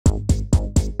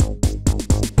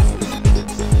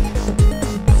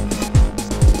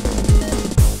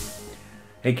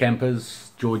Hey campers,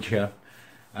 George here.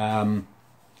 Got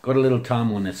a little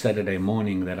time on a Saturday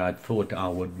morning that I thought I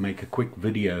would make a quick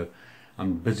video.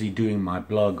 I'm busy doing my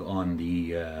blog on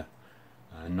the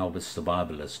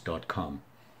novicesurvivalist.com,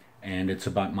 and it's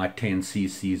about my 10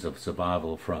 cc's of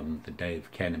survival from the Dave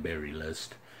Canterbury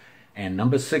list. And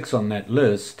number 6 on that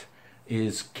list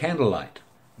is candlelight,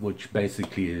 which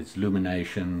basically is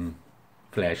illumination,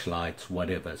 flashlights,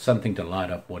 whatever, something to light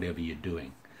up whatever you're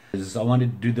doing. I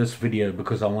wanted to do this video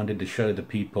because I wanted to show the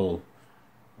people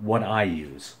what I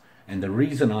use. And the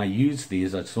reason I use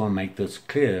these, I just want to make this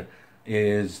clear,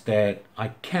 is that I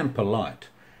camp a lot.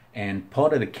 And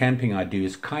part of the camping I do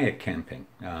is kayak camping.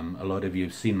 A lot of you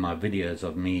have seen my videos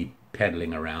of me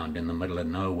paddling around in the middle of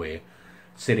nowhere,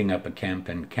 setting up a camp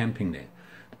and camping there.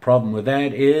 The problem with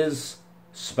that is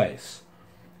space.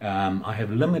 I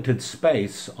have limited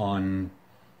space on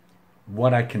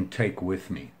what I can take with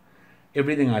me.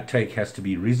 Everything I take has to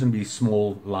be reasonably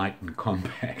small, light, and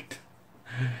compact.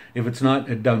 If it's not,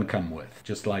 it don't come with.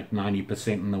 Just like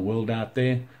 90% in the world out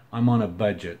there, I'm on a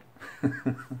budget.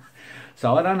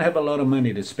 So I don't have a lot of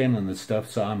money to spend on this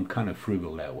stuff, so I'm kind of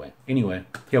frugal that way. Anyway,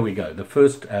 here we go. The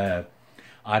first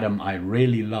item I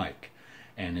really like,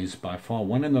 and is by far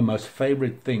one of the most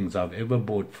favorite things I've ever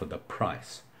bought for the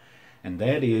price, and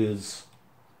that is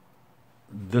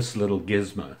this little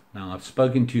gizmo. Now, I've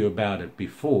spoken to you about it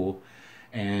before,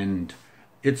 and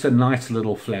it's a nice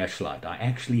little flashlight. I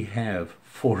actually have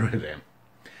 4 of them.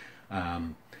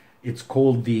 It's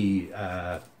called the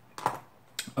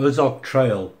Ozark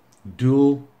Trail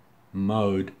dual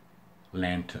mode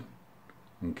lantern.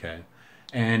 Okay,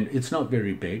 and it's not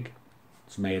very big.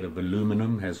 It's made of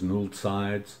aluminum, has knurled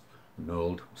sides,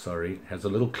 has a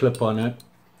little clip on it,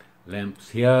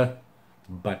 lamps here,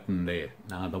 button there.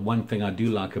 Now, the one thing I do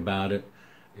like about it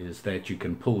is that you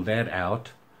can pull that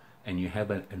out and you have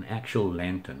an actual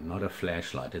lantern, not a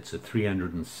flashlight. It's a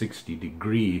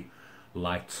 360-degree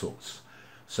light source.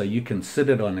 So you can sit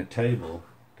it on a table.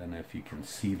 Don't know if you can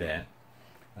see that.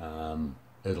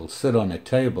 It'll sit on a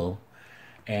table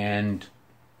and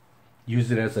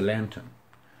use it as a lantern.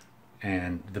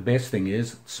 And the best thing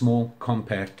is it's small,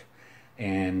 compact,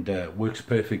 and works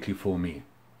perfectly for me.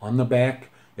 On the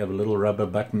back, you have a little rubber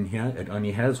button here. It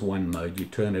only has one mode. You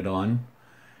turn it on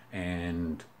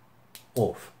and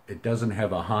off. It doesn't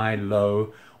have a high,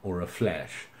 low, or a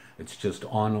flash. It's just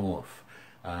on, off.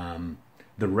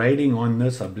 The rating on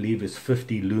this, I believe, is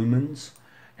 50 lumens,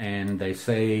 and they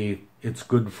say it's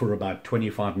good for about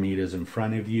 25 meters in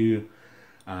front of you.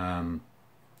 Some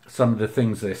of the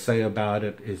things they say about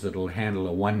it is it'll handle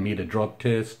a 1 meter drop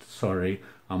test. Sorry,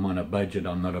 I'm on a budget.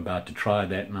 I'm not about to try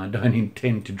that, and I don't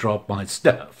intend to drop my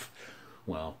stuff.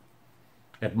 Well,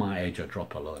 at my age, I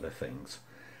drop a lot of things.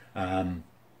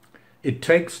 It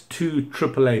takes 2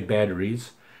 AAA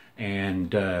batteries, and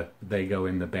they go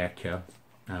in the back here.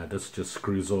 This just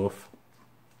screws off,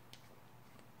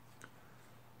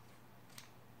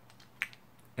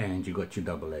 and you got your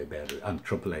AAA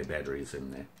batteries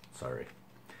in there. Sorry.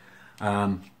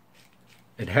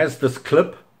 It has this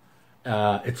clip.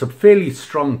 It's a fairly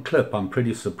strong clip. I'm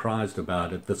pretty surprised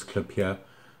about it. This clip here,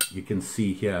 you can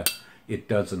see here, it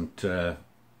doesn't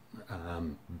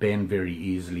bend very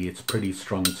easily. It's pretty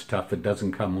strong, it's tough, it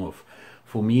doesn't come off.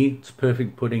 For me, it's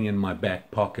perfect putting in my back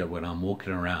pocket when I'm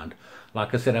walking around.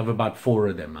 Like I said, I have about 4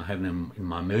 of them. I have them in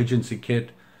my emergency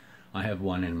kit, I have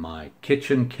one in my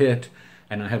kitchen kit,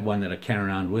 and I have one that I carry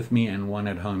around with me, and one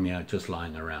at home here just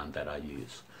lying around that I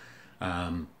use.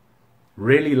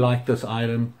 Really like this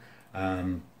item.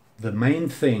 The main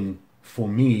thing for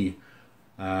me,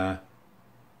 you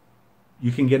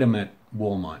can get them at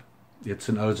Wallmart. It's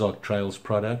an Ozark Trails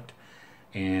product,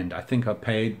 and I think I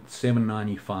paid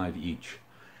 $7.95 each,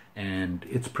 and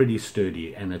it's pretty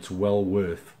sturdy, and it's well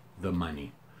worth the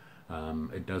money.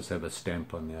 It does have a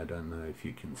stamp on there. I don't know if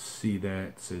you can see that.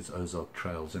 It says Ozark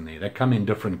Trails in there. They come in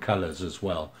different colors as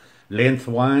well.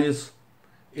 Lengthwise,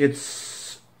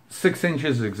 it's 6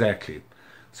 inches exactly,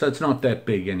 so it's not that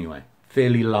big anyway.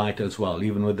 Fairly light as well,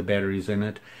 even with the batteries in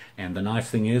it. And the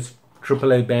nice thing is,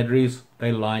 AAA batteries,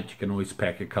 they light. You can always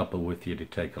pack a couple with you to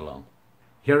take along.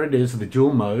 Here it is, the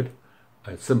dual mode.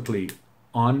 Simply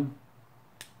on,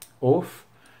 off,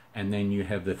 and then you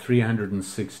have the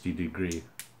 360-degree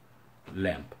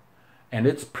lamp. And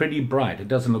it's pretty bright. It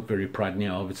doesn't look very bright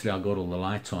now. Obviously, I got all the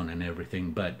lights on and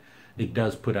everything, but it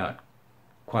does put out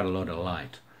quite a lot of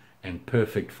light, and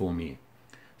perfect for me.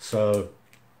 So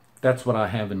that's what I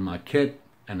have in my kit,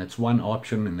 and it's one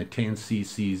option in the 10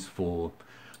 cc's for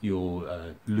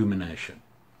your illumination.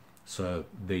 So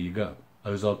there you go,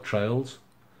 Ozark Trails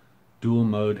dual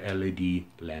mode LED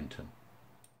lantern.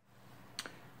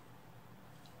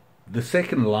 The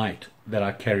second light that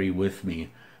I carry with me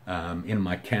in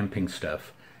my camping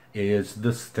stuff is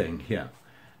this thing here.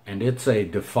 And it's a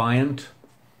Defiant,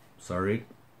 sorry,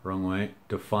 wrong way,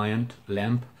 Defiant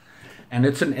lamp. And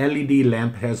it's an LED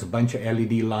lamp, has a bunch of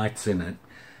LED lights in it.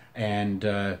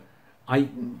 And I,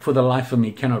 for the life of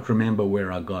me, cannot remember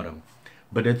where I got them.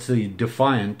 But it's a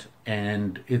Defiant,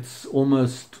 and it's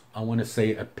almost, I want to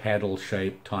say, a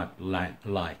paddle-shaped type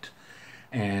light.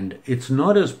 And it's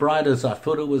not as bright as I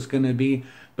thought it was going to be,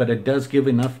 but it does give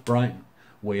enough bright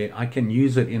where I can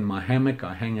use it in my hammock.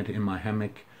 I hang it in my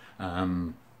hammock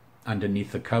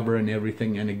underneath the cover and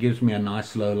everything, and it gives me a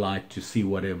nice low light to see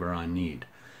whatever I need.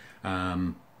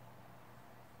 Not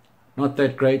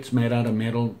that great. It's made out of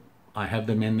metal. I have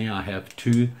them in there. I have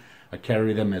two. I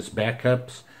carry them as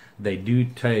backups. They do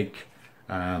take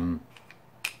AAA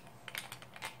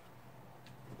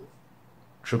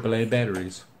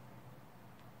batteries.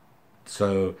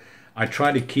 So I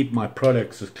try to keep my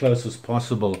products as close as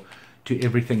possible to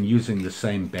everything using the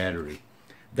same battery.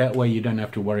 That way you don't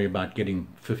have to worry about getting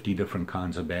 50 different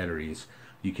kinds of batteries.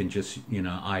 You can just, you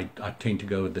know, I tend to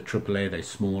go with the AAA. They're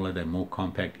smaller, they're more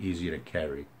compact, easier to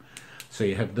carry. So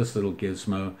you have this little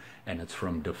gizmo, and it's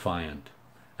from Defiant.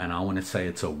 And I want to say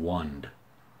it's a wand.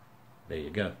 There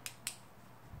you go.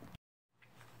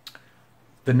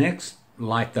 The next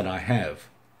light that I have,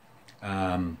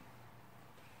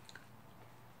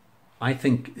 I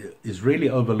think is really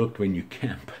overlooked when you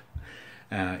camp.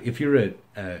 If you're a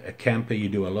camper, you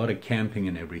do a lot of camping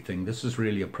and everything, this is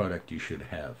really a product you should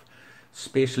have.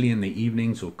 Especially in the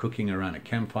evenings or cooking around a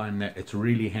campfire, and that it's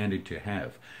really handy to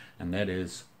have. And that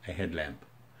is a headlamp.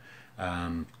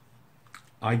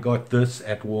 I got this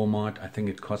at Walmart. I think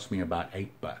it cost me about $8.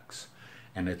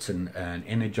 And it's an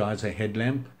Energizer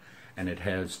headlamp, and it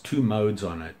has two modes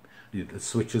on it. The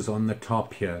switches on the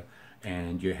top here,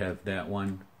 and you have that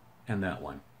one and that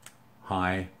one,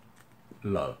 high,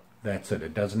 low. That's it.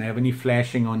 It doesn't have any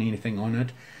flashing on anything on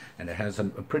it, and it has a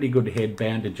pretty good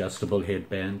headband, adjustable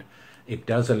headband. It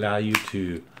does allow you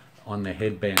to, on the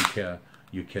headband here,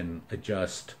 you can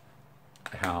adjust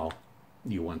how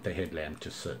you want the headlamp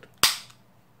to sit,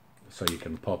 so you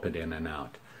can pop it in and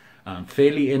out.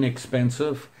 Fairly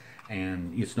inexpensive,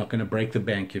 and it's not going to break the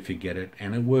bank if you get it,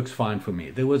 and it works fine for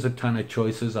me. There was a ton of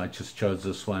choices. I just chose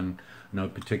this one, no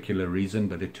particular reason,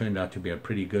 but it turned out to be a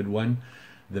pretty good one.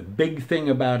 The big thing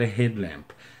about a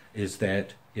headlamp is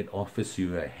that it offers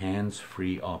you a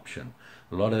hands-free option.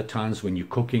 A lot of the times when you're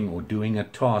cooking or doing a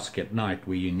task at night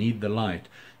where you need the light,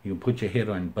 you can put your head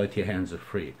on, both your hands are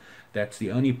free. That's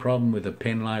the only problem with a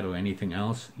pen light or anything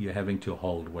else. You're having to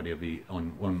hold whatever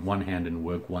on one hand and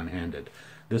work one-handed.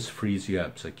 This frees you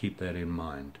up, so keep that in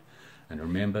mind. And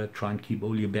remember, try and keep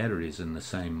all your batteries in the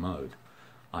same mode.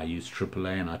 I use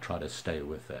AAA, and I try to stay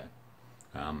with that.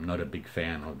 I'm not a big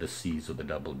fan of the C's or the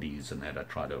double D's and that. I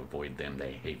try to avoid them.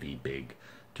 They're heavy, big.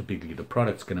 Typically the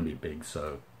product's going to be big,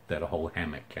 so that whole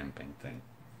hammock camping thing.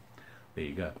 There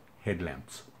you go.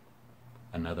 Headlamps.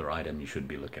 Another item you should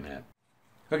be looking at.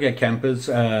 Okay, campers,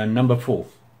 number 4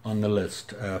 on the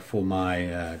list for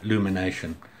my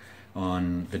illumination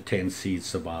on the 10C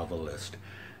survival list.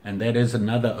 And that is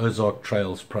another Ozark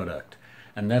Trails product.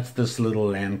 And that's this little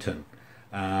lantern.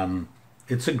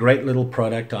 It's a great little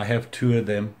product. I have 2 of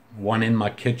them, one in my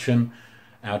kitchen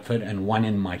outfit and one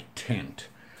in my tent.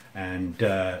 And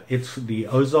it's the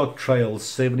Ozark Trails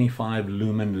 75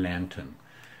 lumen lantern.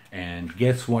 And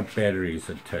guess what batteries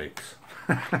it takes?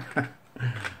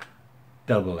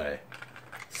 AA.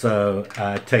 So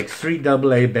it takes 3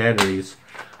 AA batteries,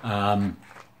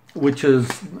 which is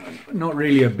not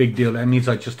really a big deal. That means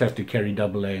I just have to carry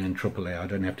AA and AAA. I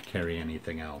don't have to carry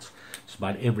anything else. It's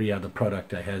about every other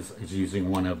product I has is using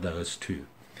one of those 2.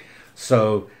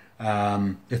 So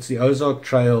it's the Ozark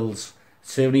Trails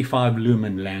 75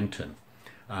 lumen lantern.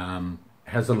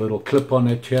 Has a little clip on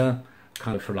it here,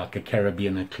 kind of for like a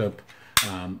carabiner clip.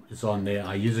 It's on there.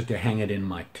 I use it to hang it in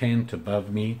my tent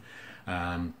above me.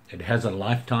 It has a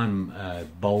lifetime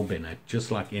bulb in it,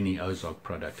 just like any Ozark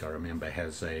product I remember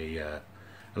has a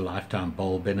lifetime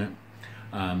bulb in it.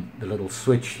 The little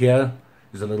switch here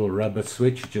is a little rubber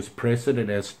switch. You just press it. It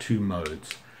has 2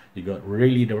 modes. You got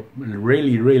really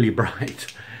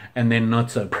bright, and then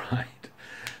not so bright.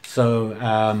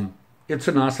 So it's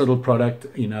a nice little product.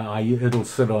 You know, it'll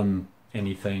sit on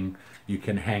anything. You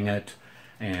can hang it.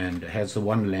 And it has the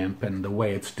one lamp, and the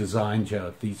way it's designed,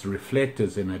 these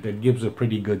reflectors in it, it gives a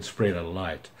pretty good spread of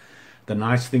light. The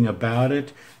nice thing about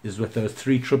it is with those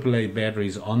 3 AAA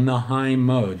batteries on the high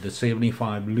mode, the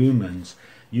 75 lumens,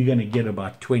 you're going to get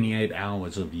about 28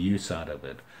 hours of use out of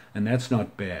it, and that's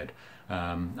not bad.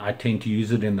 I tend to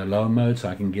use it in the low mode so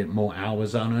I can get more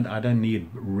hours on it. I don't need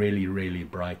really, really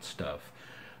bright stuff.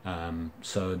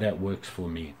 So that works for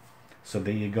me. So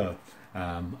there you go.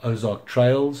 Ozark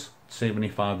Trails,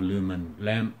 75 lumen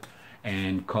lamp,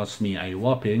 and cost me a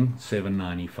whopping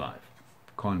 $7.95.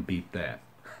 Can't beat that,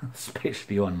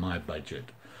 especially on my budget.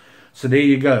 So there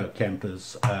you go,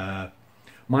 campers.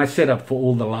 My setup for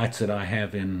all the lights that I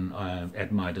have in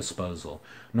at my disposal.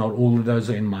 Not all of those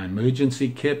are in my emergency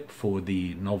kit for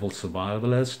the novel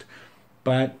survivalist,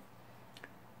 but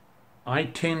I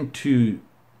tend to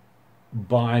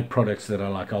buy products that are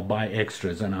like, I'll buy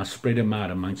extras and I spread them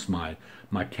out amongst my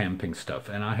camping stuff.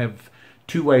 And I have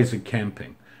two ways of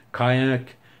camping: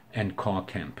 kayak and car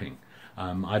camping.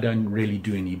 I don't really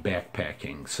do any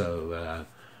backpacking, so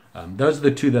those are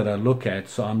the two that I look at.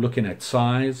 So I'm looking at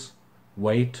size,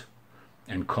 weight,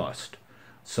 and cost.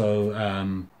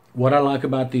 So what I like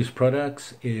about these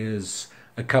products is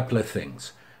a couple of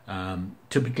things.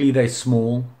 Typically they're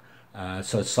small,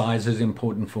 so size is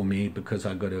important for me because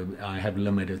I have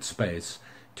limited space.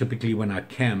 Typically when I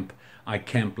camp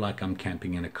like I'm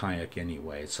camping in a kayak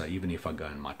anyway, so even if I go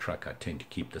in my truck I tend to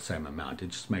keep the same amount. It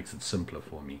just makes it simpler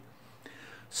for me.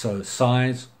 So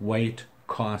size, weight,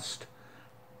 cost,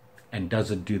 and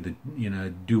does it do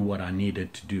do what I need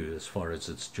it to do as far as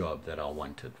its job that I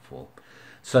want it for.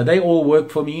 So they all work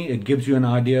for me. It gives you an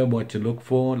idea of what to look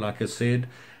for. Like I said,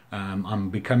 I'm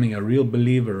becoming a real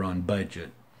believer on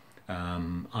budget.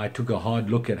 I took a hard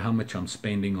look at how much I'm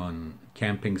spending on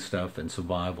camping stuff and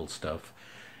survival stuff,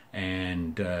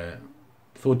 and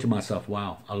thought to myself,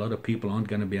 wow, a lot of people aren't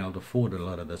going to be able to afford a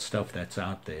lot of the stuff that's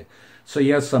out there. So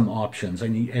here's some options,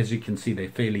 and as you can see, they're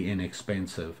fairly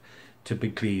inexpensive.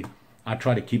 Typically I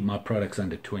try to keep my products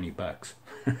under 20 bucks.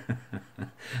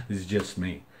 This is just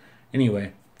me.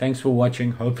 Anyway, thanks for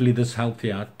watching. Hopefully this helped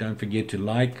you out. Don't forget to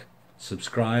like,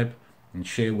 subscribe, and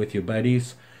share with your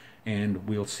buddies, and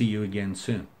we'll see you again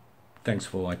soon. Thanks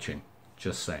for watching.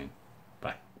 Just saying.